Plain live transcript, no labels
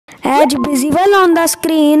as visible on the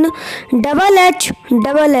screen,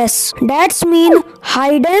 HHSS. That's mean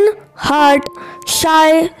hidden heart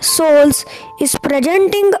shy souls is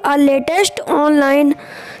presenting a latest online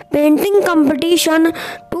painting competition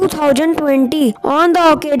 2020 on the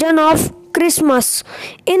occasion of Christmas,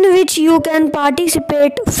 in which you can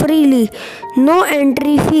participate freely, no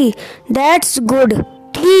entry fee. That's good.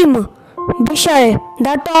 Theme Vishay.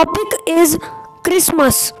 The topic is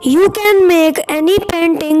Christmas. You can make any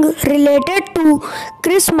painting related to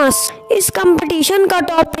Christmas. इस competition का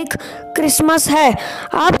topic Christmas है।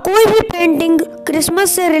 आप कोई भी painting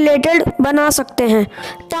Christmas से related बना सकते हैं।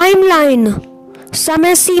 टाइमलाइन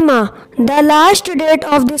समय सीमा the last date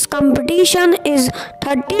of this competition is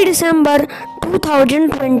 30 December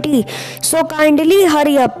 2020, so kindly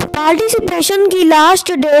hurry up. Participation की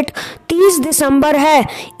लास्ट डेट 30 दिसंबर है,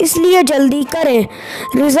 इसलिए जल्दी करें।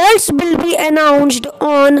 Results will be announced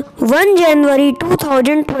on 1 जनवरी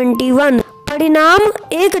 2021। परिणाम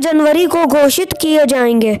 1 जनवरी को घोषित किए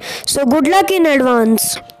जाएंगे। So good luck in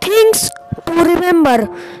advance. Things to remember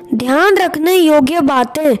ध्यान रखने योग्य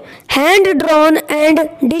बातें। Hand drawn and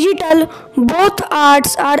digital both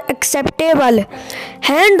arts are acceptable.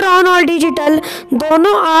 Hand drawn और डिजिटल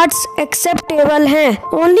दोनों आर्ट्स एक्सेप्टेबल हैं।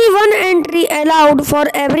 Only 1 entry allowed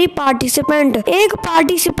for every participant. एक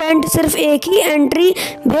पार्टिसिपेंट सिर्फ एक ही एंट्री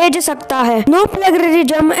भेज सकता है। No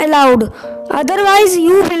plagiarism allowed, otherwise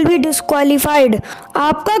you will be disqualified.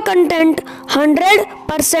 आपका कंटेंट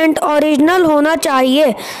 100% ओरिजिनल होना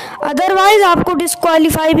चाहिए, अदरवाइज आपको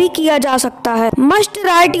डिस्क्वालीफाई भी किया जा सकता है। Must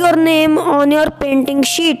write your name on your painting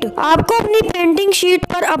sheet. आपको अपनी पेंटिंग शीट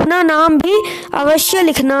पर अपना नाम भी अवश्य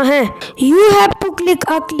लिखना है। You have to click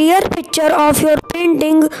a clear picture of your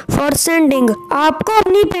painting for sending. आपको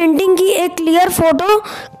अपनी पेंटिंग की एक क्लियर फोटो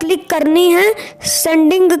क्लिक करनी है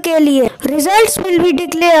सेंडिंग के लिए। Results will be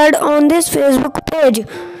declared on this Facebook page.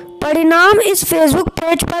 परिणाम इस फेसबुक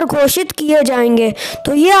पेज पर घोषित किए जाएंगे,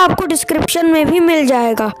 तो ये आपको डिस्क्रिप्शन में भी मिल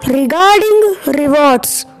जाएगा। Regarding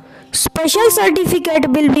rewards, special certificate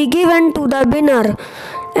will be given to the winner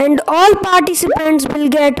and all participants will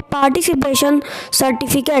get participation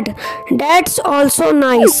certificate. That's also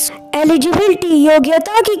nice. Eligibility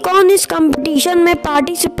योग्यता की कौन इस कंपटीशन में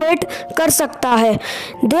पार्टिसिपेट कर सकता है।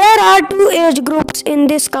 There are 2 age groups in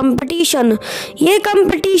this competition. ये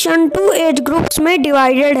कंपटीशन 2 एज ग्रुप्स में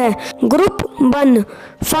डिवाइडेड है। Group 1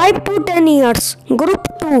 5 to 10 years, group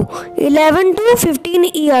 2 11 to 15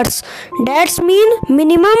 years. That's mean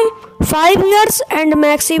minimum 5 years and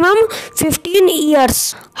maximum 15 years.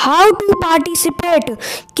 How to participate,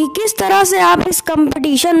 कि किस तरह से आप इस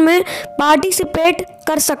कंपटीशन में पार्टिसिपेट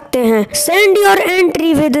कर सकते हैं। Send your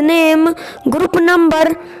entry with name, group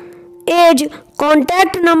number, as,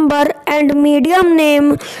 contact number and medium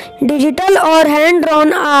name, digital और hand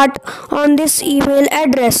drawn art on this email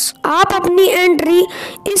address. आप अपनी एंट्री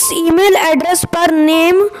इस ईमेल एड्रेस पर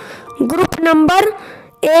name, group number,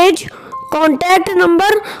 as, contact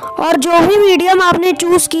number और जो भी मीडियम आपने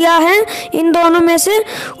choose किया है इन दोनों में से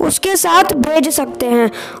उसके साथ भेज सकते हैं।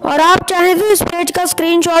 और आप चाहें तो इस पेज का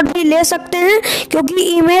स्क्रीनशॉट भी ले सकते हैं, क्योंकि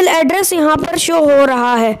ईमेल एड्रेस यहाँ पर शो हो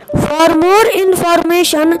रहा है। फॉर मोर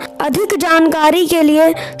इन्फॉर्मेशन, अधिक जानकारी के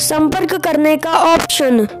लिए संपर्क करने का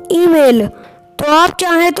ऑप्शन ईमेल, तो आप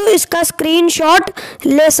चाहें तो इसका स्क्रीनशॉट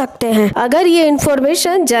ले सकते हैं। अगर ये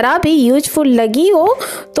इन्फॉर्मेशन जरा भी यूजफुल लगी हो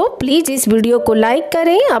तो प्लीज़ इस वीडियो को लाइक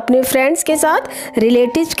करें, अपने फ्रेंड्स के साथ,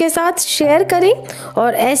 रिलेटिव्स के साथ शेयर करें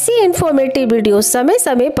और ऐसी इन्फॉर्मेटिव वीडियो समय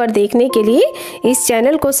समय पर देखने के लिए इस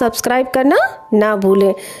चैनल को सब्सक्राइब करना ना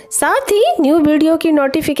भूलें। साथ ही न्यू वीडियो की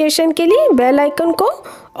नोटिफिकेशन के लिए बेल आइकन को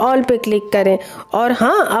ऑल पे क्लिक करें और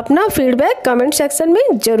हाँ, अपना फीडबैक कमेंट सेक्शन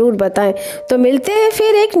में ज़रूर बताएं। तो मिलते हैं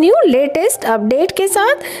फिर एक न्यू लेटेस्ट अपडेट के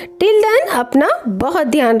साथ। टिल देन अपना बहुत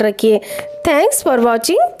ध्यान रखिए। Thanks for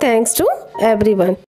watching. Thanks to everyone.